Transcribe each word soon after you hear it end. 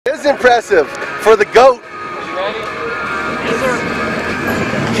impressive for the goat. You ready? Yes, sir.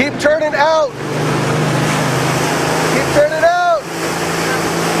 Keep turning out. Keep turning out.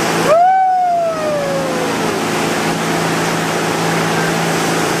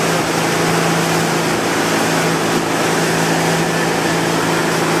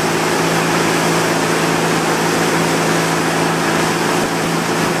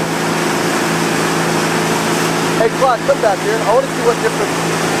 Hey, Clark, come back here. I want to see what difference.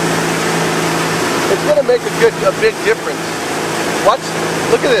 It's going to make a big difference. Watch.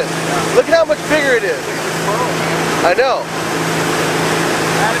 Look at this. Look at how much bigger it is. I know.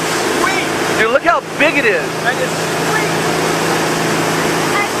 That is sweet. Dude, look how big it is. That is sweet.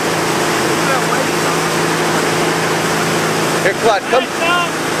 Here, Claude, come.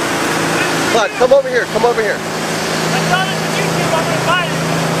 Claude, come over here. Come over here. I saw this on YouTube. I'm going to buy it.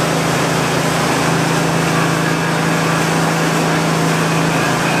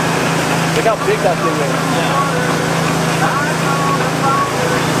 Look how big that thing is.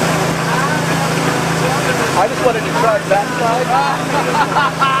 I just wanted to try that side. I'm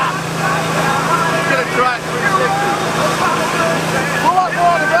going to try it. Pull on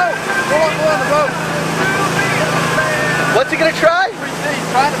the rope. Pull on the rope. What's he going to try? He's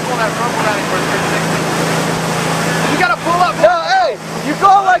trying to pull that rope around him for 360. You got to pull up. No, hey, you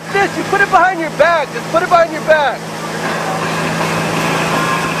go like this. You put it behind your back. Just put it behind your back.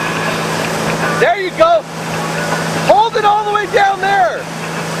 There you go. Hold it all the way down there.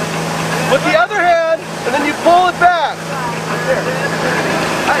 With the other hand, and then you pull it back.